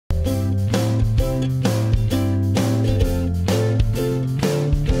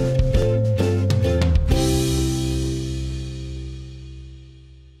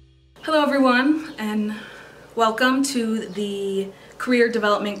Hello everyone, and welcome to the Career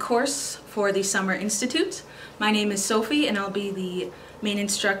Development course for the Summer Institute. My name is Sophie and I'll be the main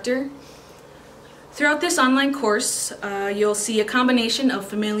instructor. Throughout this online course, you'll see a combination of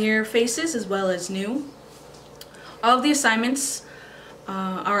familiar faces as well as new. All of the assignments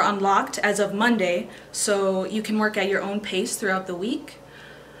are unlocked as of Monday, so you can work at your own pace throughout the week.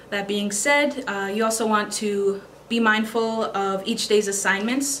 That being said, you also want to be mindful of each day's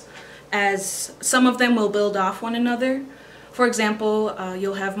assignments, as some of them will build off one another. For example,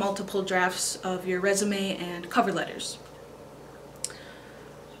 you'll have multiple drafts of your resume and cover letters.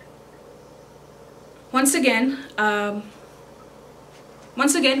 Once again,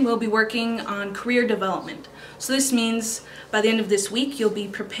 we'll be working on career development. So this means by the end of this week, you'll be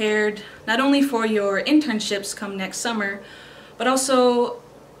prepared not only for your internships come next summer, but also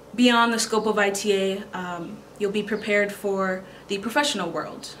beyond the scope of ITA, you'll be prepared for the professional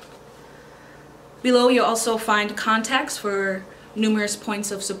world. Below, you'll also find contacts for numerous points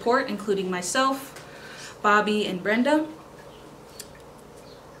of support, including myself, Bobby, and Brenda.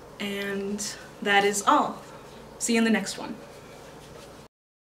 And that is all. See you in the next one.